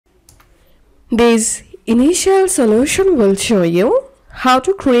This initial solution will show you how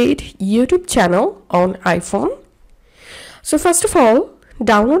to create YouTube channel on iPhone. So first of all,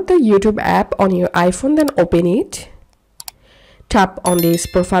 download the YouTube app on your iPhone, then open it. Tap on this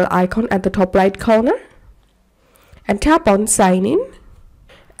profile icon at the top right corner and tap on sign in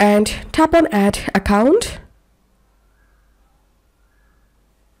and tap on add account.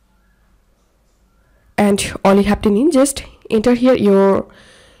 And all you have to need, just enter here your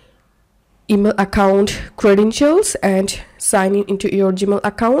email account credentials and sign in into your Gmail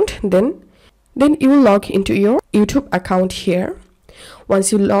account. Then you will log into your YouTube account here.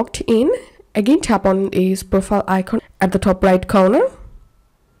 Once you logged in, again tap on this profile icon at the top right corner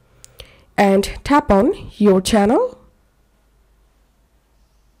and tap on your channel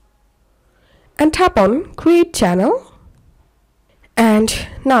and tap on create channel. And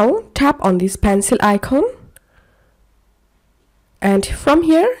now tap on this pencil icon, and from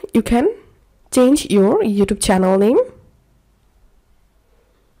here you can change your YouTube channel name.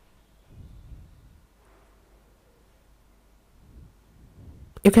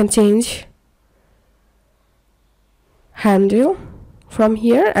 You can change handle from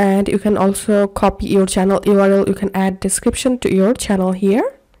here, and you can also copy your channel URL. You can add description to your channel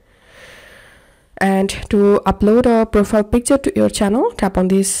here. And to upload a profile picture to your channel, tap on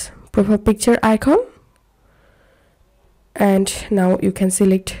this profile picture icon. And now you can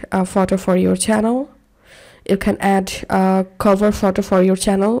select a photo for your channel. You can add a cover photo for your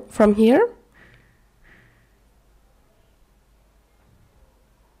channel from here.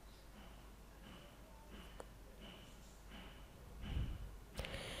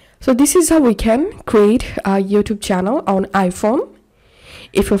 So this is how we can create a YouTube channel on iPhone.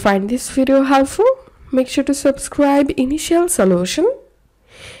 If you find this video helpful, make sure to subscribe Initial Solution.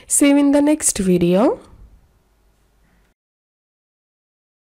 See you in the next video.